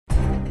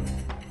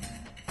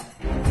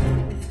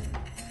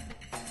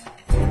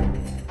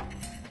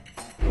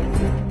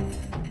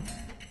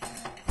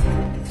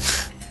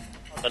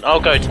Then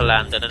I'll go to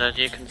land, and then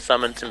you can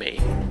summon to me.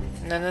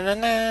 Na na na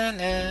na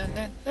na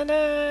na na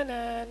na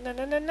na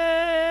na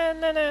na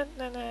na na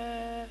na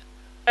na.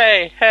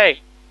 Hey, hey!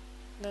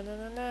 Na na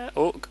na na.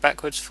 Oh,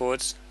 backwards,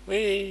 forwards.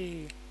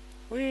 Wee,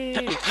 wee.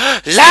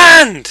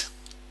 Land!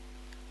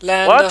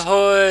 Land What?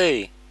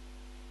 ahoy!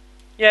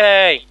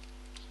 Yay!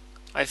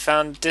 I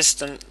found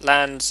distant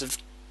lands of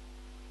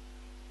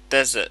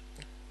desert.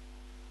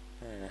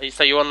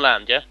 So you're on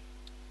land, yeah?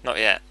 Not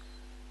yet.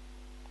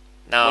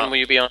 Now, When will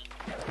you be on?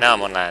 now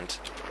I'm on land.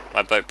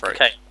 My boat broke.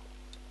 Okay.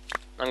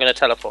 I'm gonna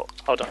teleport.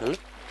 Hold on.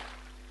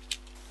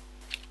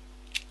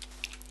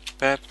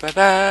 Ba ba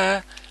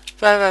ba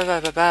ba ba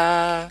ba ba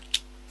ba.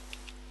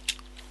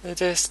 The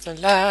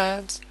distant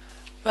lands.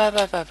 Ba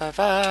ba ba ba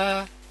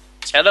ba.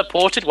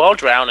 Teleported while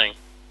drowning.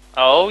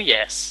 Oh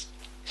yes.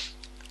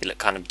 You look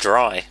kind of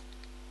dry.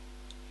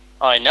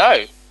 I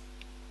know.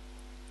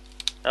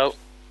 Oh,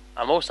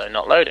 I'm also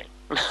not loading.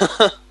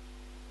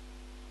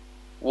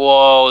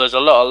 Whoa, there's a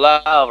lot of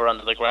lava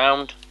under the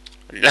ground.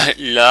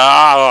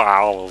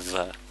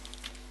 Lava.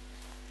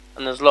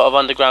 And there's a lot of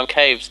underground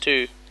caves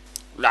too.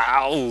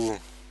 Lava.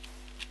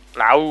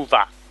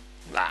 Lava.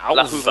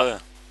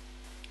 Lava.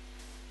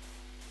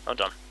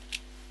 Hold on.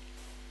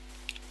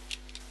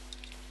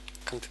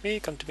 Come to me,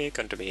 come to me,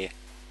 come to me.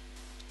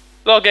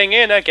 Logging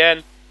in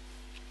again.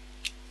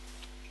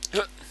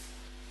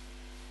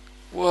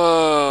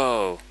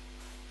 Whoa.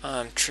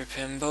 I'm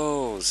tripping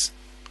balls.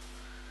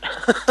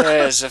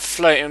 There's a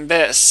floating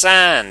bit of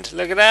sand.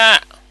 Look at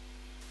that.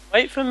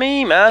 Wait for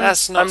me, man.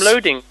 That's not I'm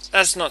loading.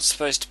 That's not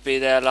supposed to be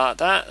there like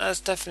that. That's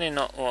definitely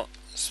not what's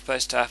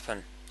supposed to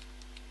happen.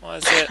 Why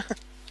is it?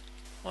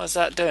 Why is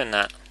that doing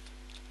that?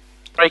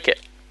 Break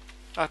it.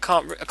 I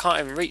can't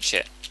even reach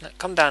it. No,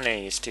 come down here,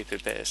 you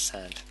stupid bit of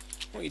sand.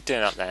 What are you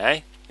doing up there, eh?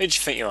 Who do you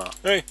think you are?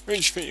 Hey, who do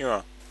you think you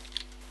are?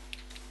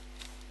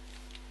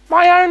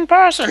 My own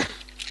person.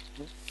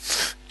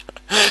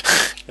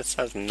 That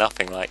sounds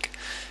nothing like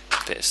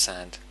a bit of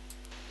sand.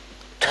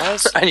 Why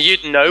is... And you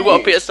know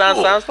what a bit of sand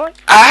sounds like?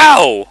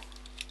 Ow!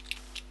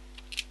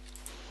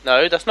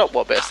 No, that's not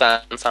what a bit of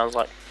sand sounds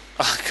like.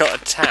 I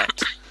got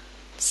attacked.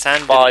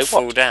 Sand By didn't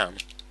what? fall down,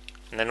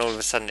 and then all of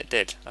a sudden it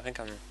did. I think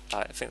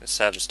the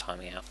server's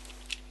timing out.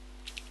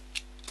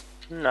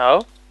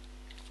 No.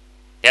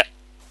 Yep.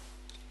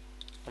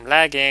 I'm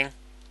lagging.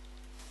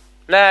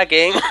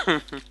 Lagging.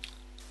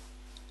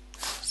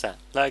 What's that?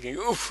 Lagging.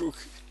 Oof.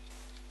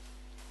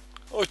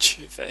 Oh,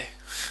 chive.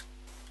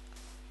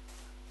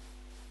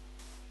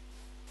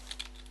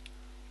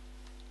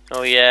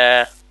 Oh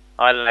yeah,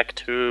 I lag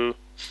too.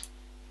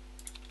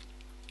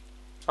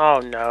 Oh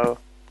no.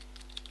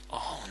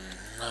 Oh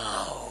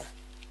no.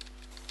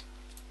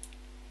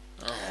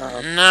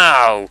 Oh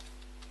no.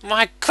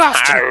 My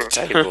crafting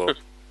table.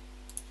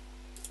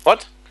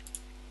 What?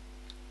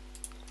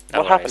 No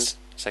What worries. happened?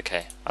 It's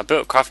okay. I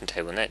built a crafting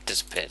table and then it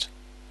disappeared.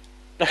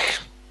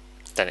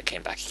 Then it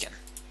came back again.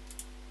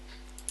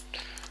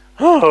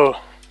 Oh.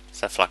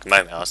 So for like a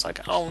moment I was like,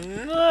 oh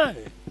no.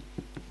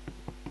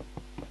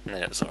 And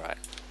then it was alright.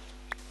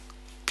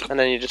 And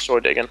then you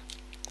destroyed it again.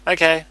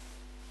 Okay.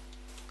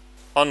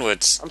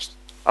 Onwards.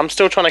 I'm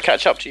still trying to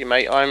catch up to you,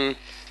 mate. I'm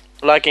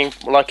lagging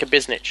like a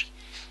biznitch.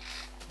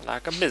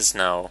 Like a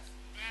bizno.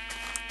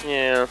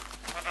 Yeah.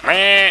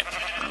 Meh.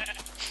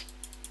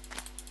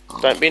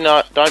 Don't be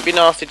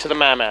nasty to the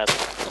mamad.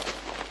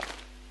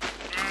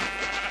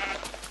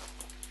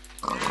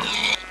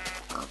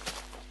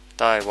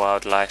 Die,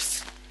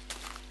 wildlife.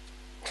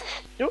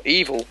 You're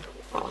evil.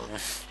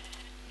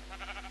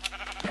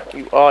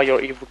 You are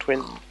your evil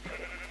twin.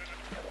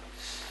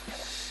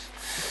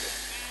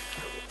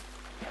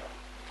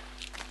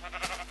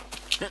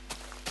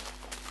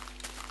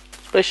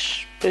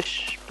 Splish,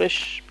 splish,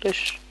 splish,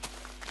 splish.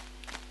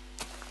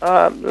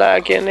 I'm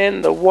lagging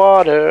in the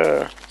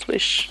water.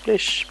 Splish,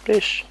 splish,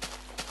 splish.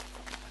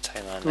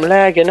 I'm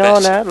lagging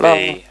all night long.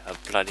 Be a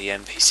bloody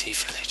NPC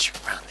village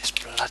around this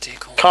bloody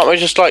corner. Can't we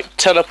just like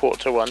teleport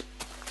to one?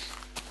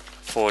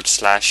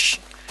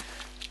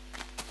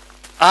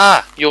 /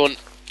 Ah! You're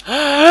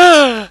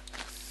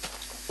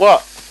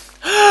what?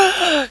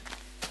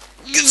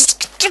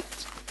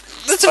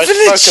 There's a I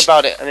village! spoke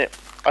about it and it.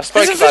 I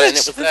spoke There's a about it and village!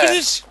 it was there.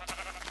 Village!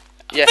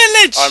 Yes,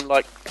 Village!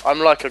 I'm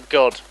like a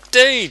god.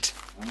 Dude!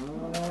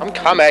 I'm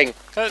coming.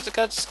 Come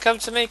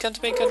to me, come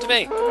to me, come to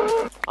me!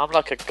 I'm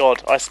like a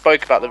god. I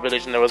spoke about the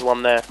village and there was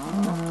one there.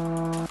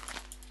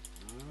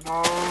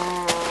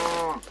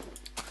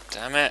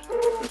 Damn it.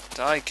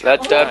 Die,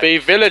 Let there be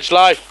village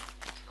life.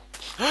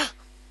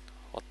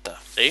 What the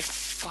See?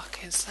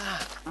 fuck is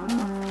that?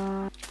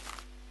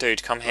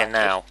 Dude, come here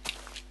now.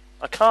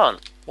 I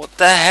can't. What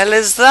the hell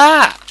is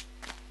that?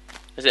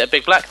 Is it a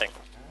big black thing?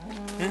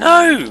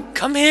 No!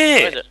 Come Where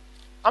here! is it?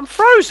 I'm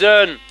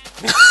frozen.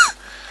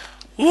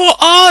 What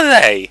are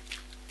they?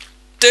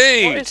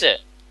 Dude! What is it?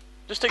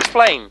 Just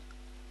explain.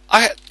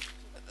 Was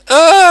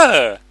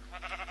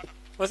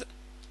it?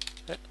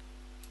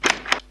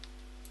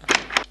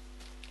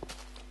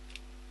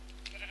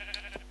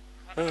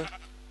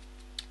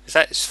 Is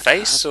that his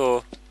face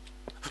or?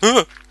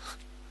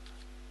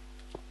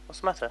 What's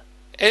the matter?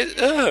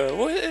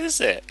 What is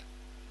it?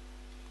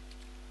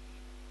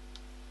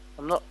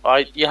 I'm not.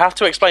 You have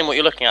to explain what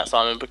you're looking at,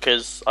 Simon,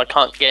 because I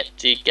can't get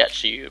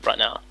to you right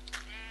now.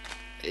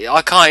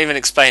 I can't even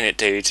explain it,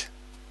 dude.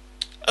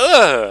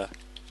 Ugh.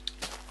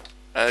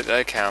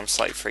 Okay, I'm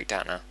slightly freaked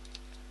out now.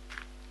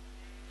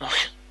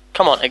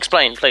 Come on,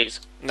 explain, please.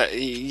 No,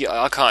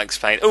 I can't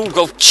explain.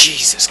 Oh,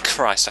 Jesus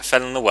Christ! I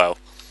fell in the well.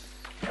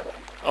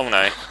 Oh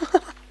no,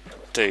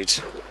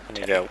 dude, I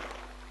need help.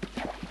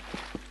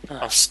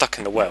 I'm stuck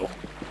in the well.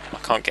 I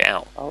can't get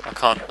out. I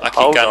can't. I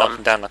keep going up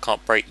and down. I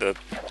can't break the.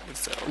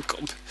 Oh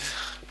God.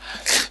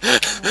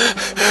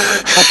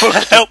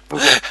 Help!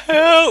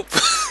 Help!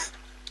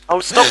 Oh,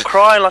 stop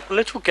crying like a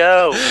little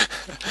girl.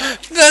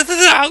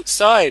 They're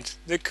outside.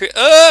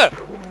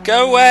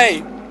 Go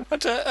away!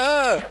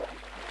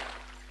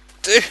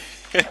 Dude.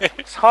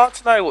 It's hard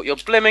to know what you're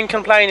blimming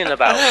complaining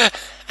about.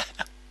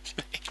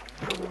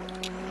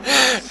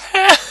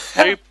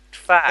 Stupid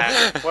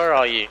fag. Where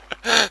are you?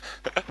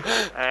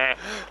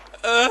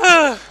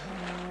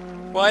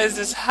 Why is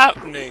this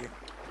happening?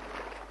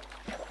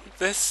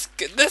 They're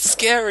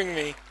scaring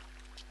me.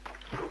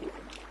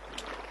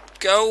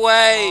 Go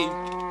away!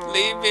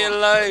 Leave me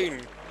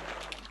alone.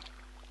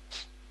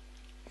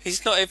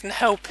 He's not even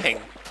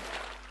helping.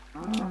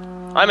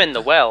 I'm in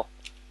the well.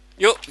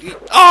 You're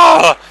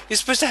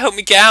supposed to help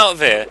me get out of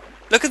here.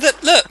 Look at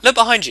that! Look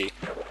behind you.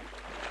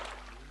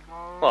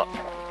 What?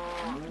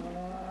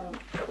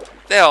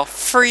 They are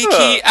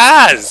freaky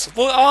as.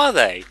 What are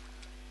they?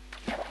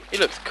 He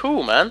looks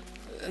cool, man.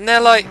 And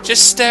they're like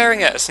just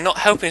staring at us and not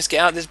helping us get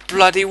out of this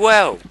bloody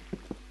well.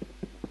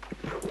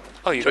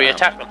 Oh, you. Should we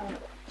attack them?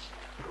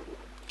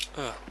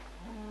 Ugh.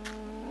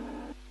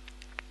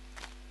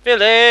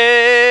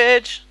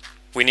 Village.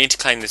 We need to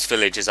claim this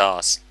village as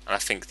ours, and I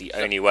think the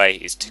only way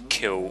is to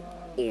kill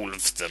all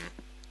of them.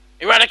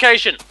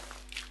 Eradication.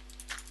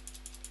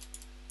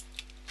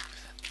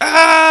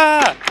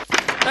 Ah!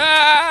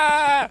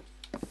 Ah!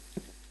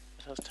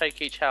 Let's take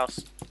each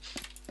house.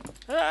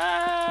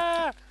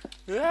 Ah!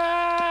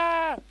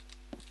 Ah!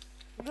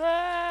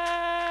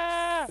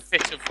 Ah!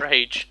 Fit of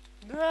rage.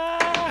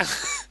 Ah!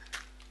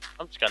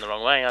 I'm just going the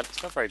wrong way.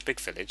 It's not a very big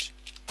village.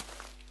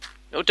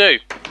 It'll do.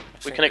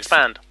 We can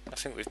expand. I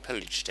think we've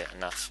pillaged it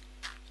enough.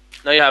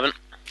 No, you haven't.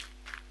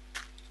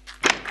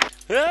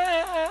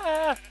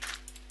 Ah!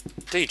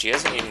 Dude, he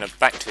hasn't even been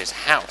back to his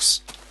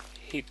house.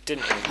 He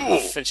didn't even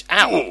finish.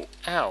 Ow!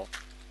 Ow!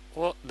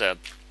 What the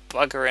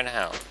bugger in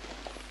hell?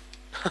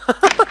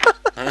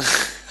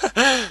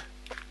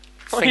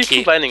 What are you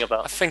complaining I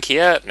about? think he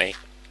hurt me.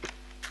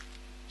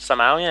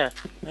 Somehow, yeah.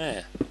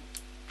 Yeah.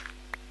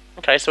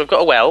 Okay, so we've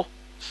got a well.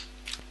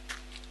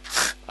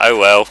 Oh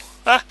well.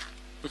 Ah.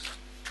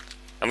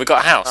 And we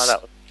got a house.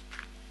 Oh,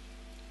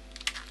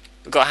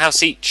 We've got a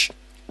house each.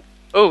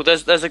 oh,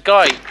 there's a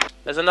guy.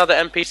 There's another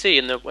NPC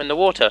in the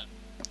water.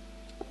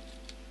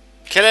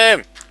 Kill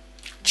him!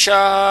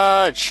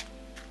 Charge!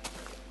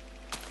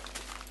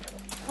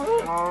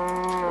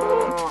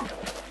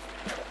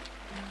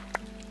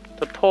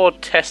 The poor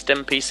test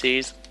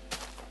NPCs.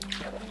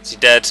 Is he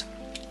dead?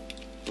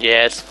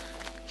 Yes.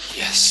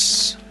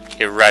 Yes.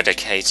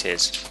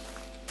 Eradicated.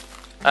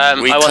 I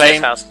want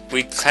this house.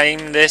 We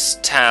claim this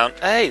town.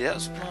 Hey, that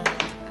was mine.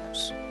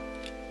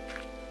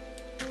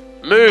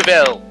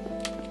 Mooville.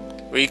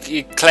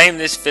 You claim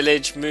this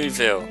village,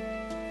 Mooville.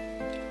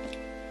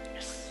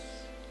 Yes.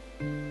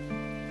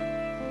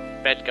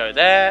 Bed go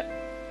there.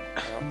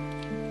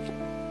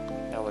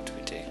 Now what do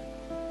we do?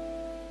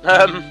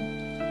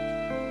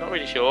 Not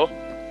really sure.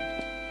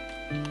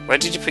 Where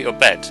did you put your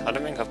bed? I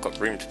don't think I've got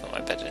room to put my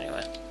bed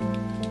anywhere.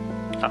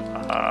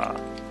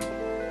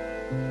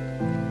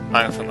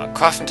 I'm going to put my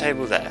crafting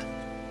table there.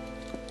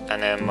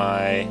 And then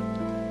my...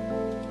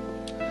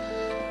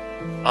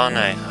 Oh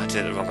no, I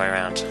did it the wrong way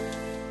around.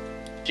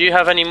 Do you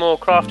have any more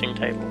crafting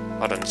table?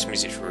 Hold on, this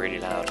music's really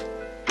loud.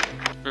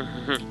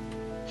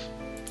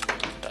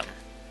 Done.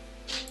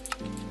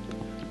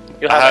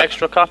 You have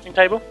extra crafting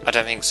table? I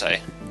don't think so.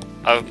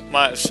 I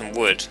might have some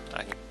wood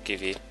I can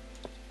give you.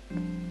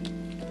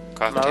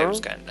 Crafting table's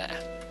going there.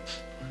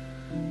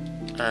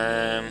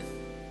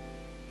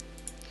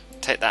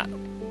 Take that.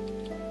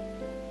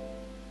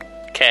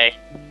 Okay.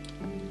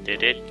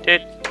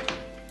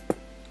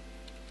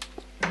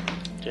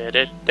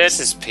 This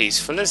is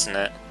peaceful, isn't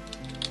it?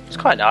 It's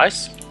quite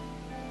nice.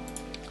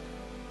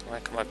 Where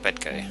can my bed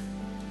go?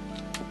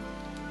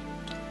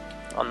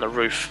 On the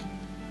roof.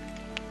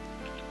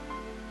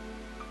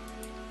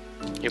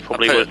 You I'll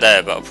probably put would. it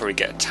there, but I'll probably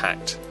get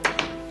attacked.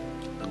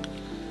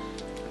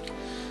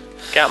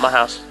 Get out of my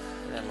house.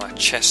 And then my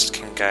chest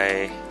can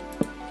go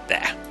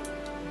there.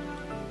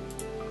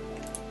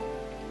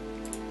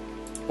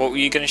 What were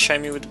you going to show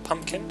me with the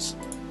pumpkins?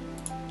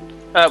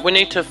 We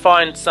need to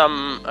find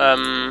some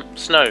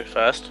snow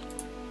first.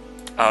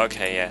 Oh,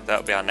 okay, yeah,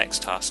 that'll be our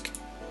next task.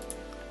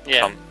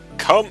 Yeah.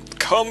 Come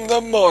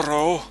the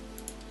morrow.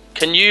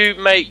 Can you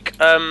make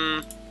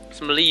some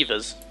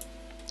levers?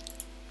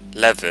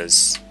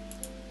 Levers.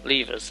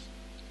 Levers.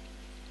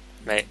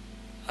 Mate,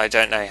 I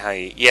don't know how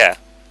you... Yeah.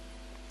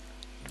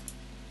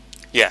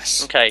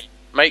 Yes. Okay,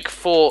 make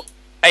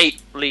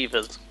 8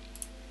 levers.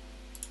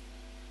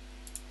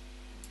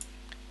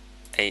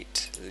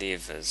 8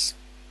 levers.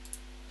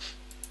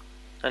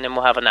 And then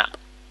we'll have a nap.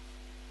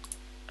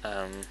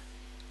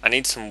 I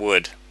need some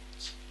wood.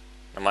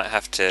 I might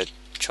have to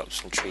chop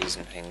some trees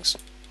and things.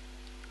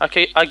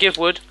 Okay, I give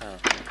wood. Oh.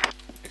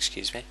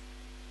 Excuse me?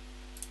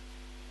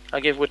 I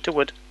give wood to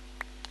wood.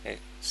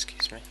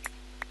 Excuse me?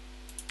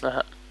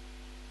 Uh-huh.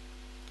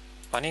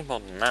 I need more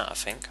than that, I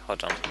think.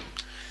 Hold on.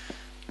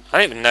 I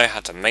don't even know how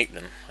to make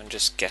them. I'm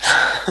just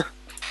guessing.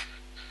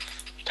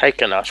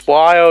 Taking a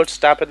wild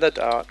stab in the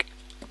dark.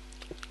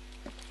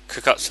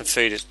 Cook up some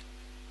food.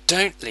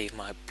 Don't leave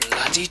my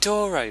bloody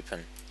door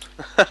open.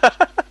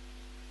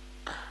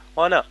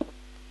 Why not?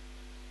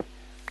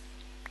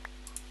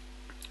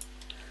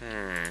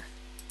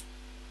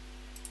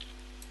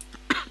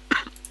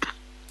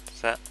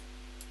 Is that...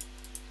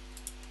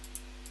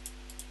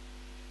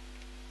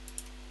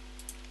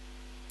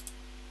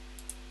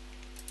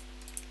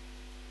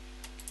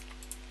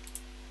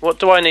 What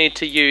do I need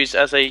to use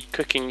as a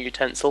cooking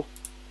utensil?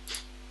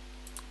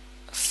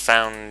 a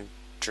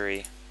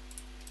foundry.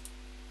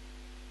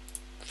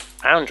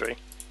 Foundry?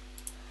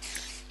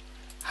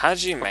 How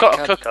do you make I've got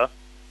a cooker.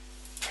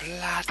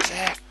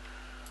 bloody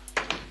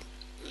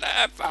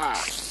lever?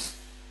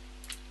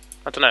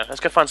 I don't know. Let's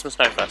go find some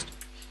snow first.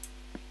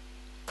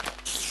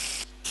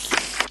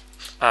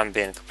 I'm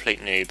being a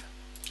complete noob.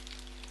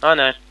 I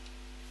know.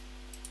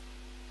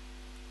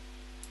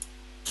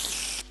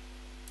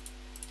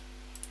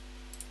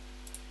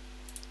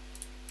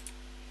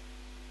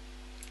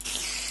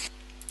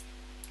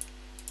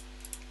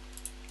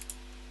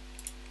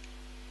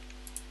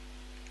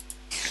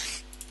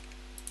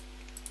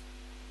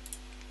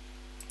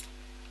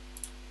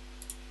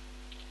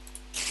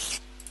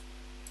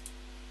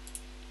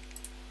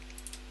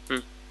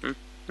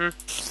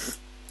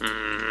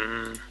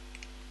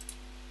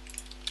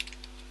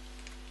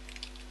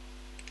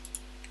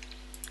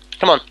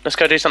 Come on, let's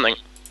go do something.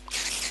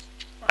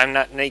 I'm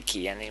not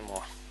naked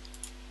anymore.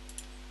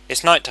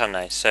 It's night time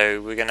now,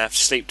 so we're gonna have to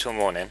sleep till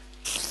morning.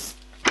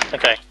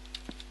 Okay.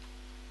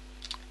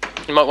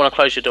 You might want to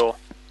close your door.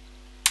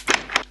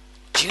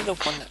 You're the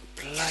one that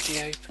bloody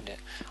opened it.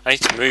 I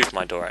need to move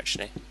my door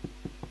actually.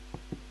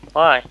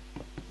 Why?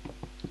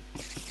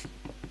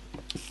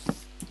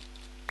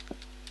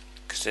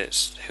 Because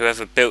it's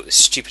whoever built this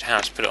stupid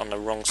house put it on the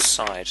wrong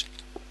side.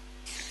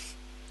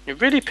 You're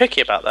really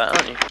picky about that,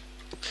 aren't you?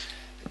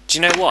 Do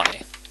you know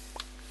why?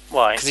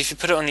 Why? Because if you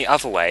put it on the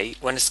other way,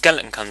 when a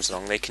skeleton comes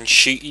along, they can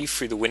shoot you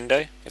through the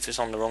window if it's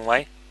on the wrong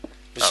way. If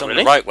it's Oh, on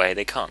really? the right way,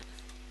 they can't.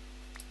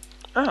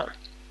 Oh.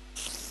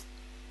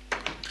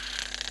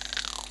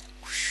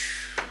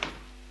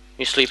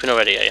 You sleeping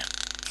already, are you?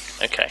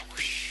 Okay.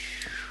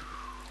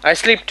 I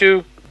sleep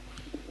too.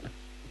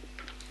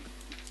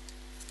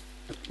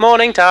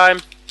 Morning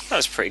time. That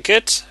was pretty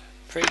good.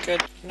 Pretty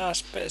good.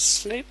 Nice bit of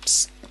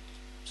sleeps.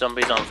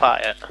 Zombies on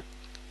fire.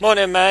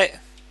 Morning, mate.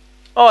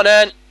 Oh,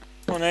 then.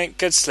 Morning.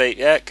 Good sleep.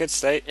 Yeah, good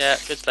sleep. Yeah,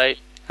 good sleep.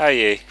 How are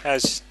you?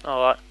 How's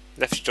Alright.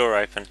 left your door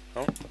open?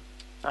 Oh,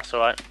 That's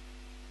alright.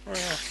 oh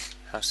yeah.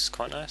 House is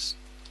quite nice.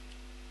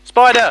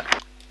 Spider!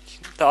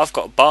 I've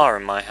got a bar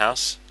in my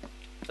house.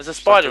 There's a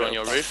spider on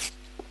your roof.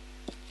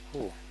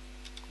 Ooh.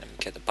 Let me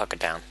get the bugger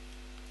down.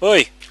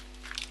 Oi!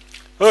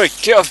 Oi!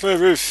 Get off my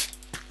roof!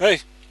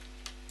 Hey!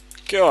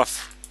 Get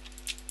off!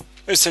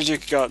 Who said you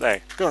could go up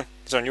there? Go on.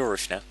 It's on your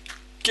roof now.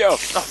 Get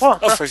off! Oh,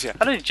 what? Off with you!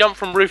 How did you jump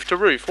from roof to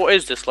roof? What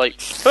is this,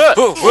 like? Whoa,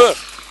 whoa.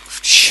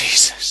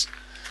 Jesus!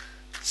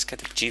 Scared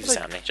the bejeebers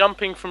out of me.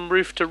 Jumping from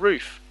roof to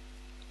roof.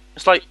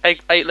 It's like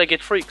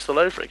eight-legged freaks all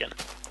over again.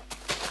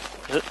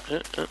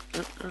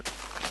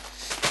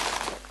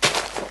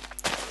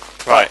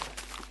 Right.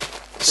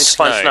 Need to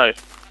find snow.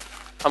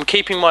 I'm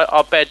keeping my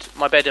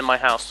bed in my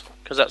house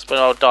because that's when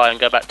I'll die and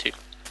go back to.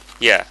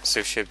 Yeah,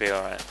 so it should be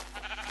alright.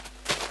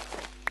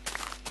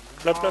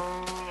 Blub blub.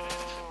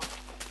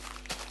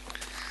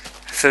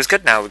 So it's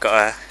good now, we've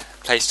got a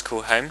place to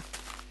call home.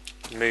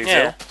 Move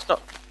Yeah,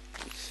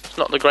 it's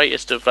not the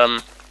greatest of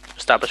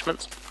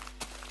establishments.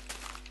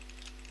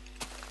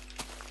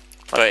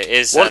 But it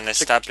is Want an to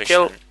establishment.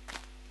 kill-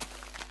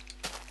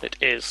 It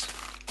is.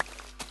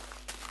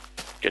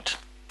 Good.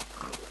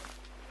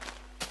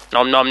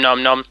 Nom nom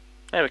nom nom.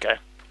 There we go.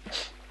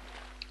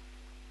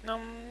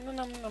 Nom, nom,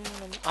 nom, nom.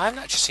 I haven't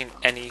actually seen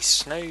any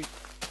snow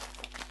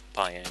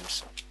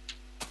biomes.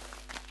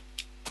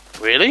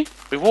 Really?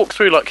 We've walked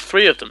through like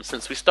 3 of them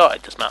since we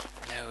started this map.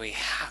 No, we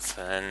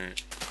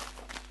haven't.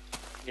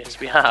 Yes,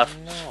 we have.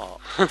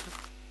 Not.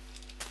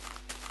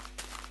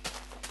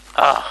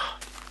 Ah.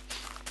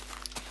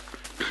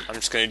 I'm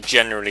just going to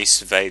generally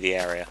survey the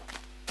area.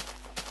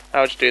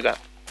 How would you do that?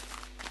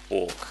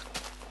 Walk.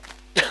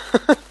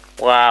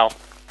 Wow.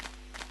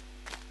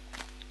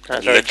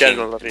 That's very Looking,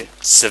 general of you.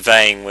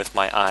 surveying with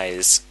my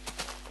eyes.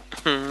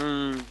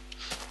 Hmm.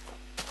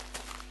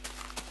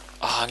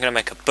 Oh, I'm going to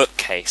make a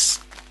bookcase.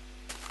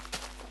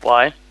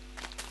 Why?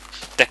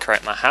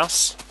 Decorate my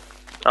house.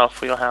 Oh,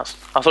 for your house.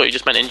 I thought you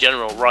just meant in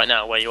general, right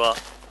now, where you are.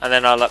 And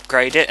then I'll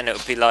upgrade it and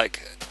it'll be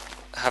like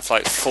have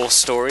like 4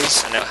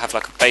 stories, and it'll have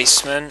like a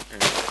basement.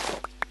 And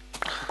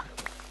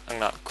I'm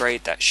gonna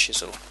upgrade that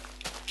shizzle.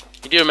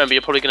 You do remember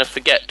you're probably going to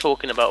forget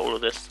talking about all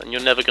of this, and you're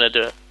never going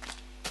to do it.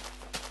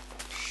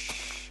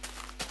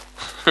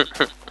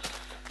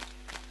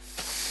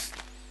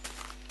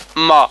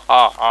 Ma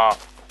ha ha.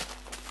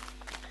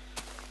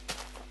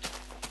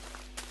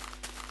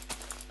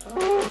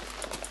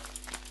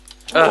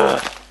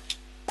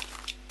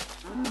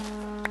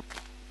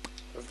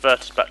 Revert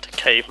us back to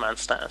caveman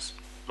status.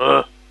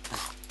 Ugh.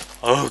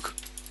 Ugh.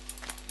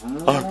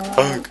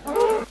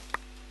 Ugh.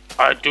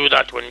 I do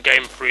that when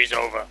game freeze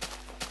over.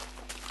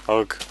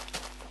 Ugh.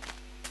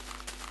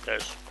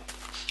 Yes.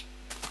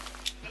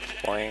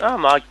 Boing. Oh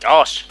my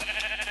gosh.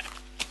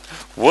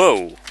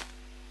 Whoa.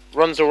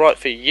 Runs alright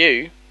for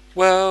you.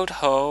 World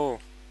ho.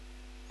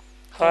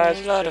 Prize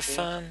A lot to of be-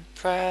 fun.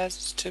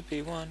 Prizes to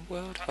be won.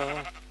 World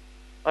ho.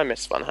 I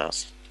miss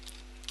Funhouse.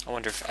 I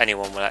wonder if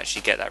anyone will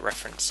actually get that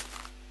reference.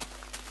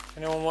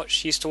 Anyone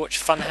used to watch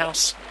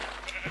Funhouse?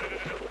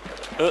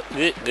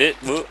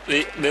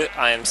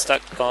 I am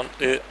stuck on.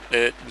 Oh,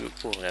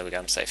 there we go.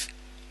 I'm safe.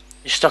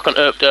 You're stuck on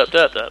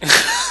derp.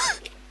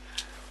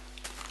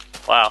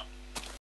 Wow.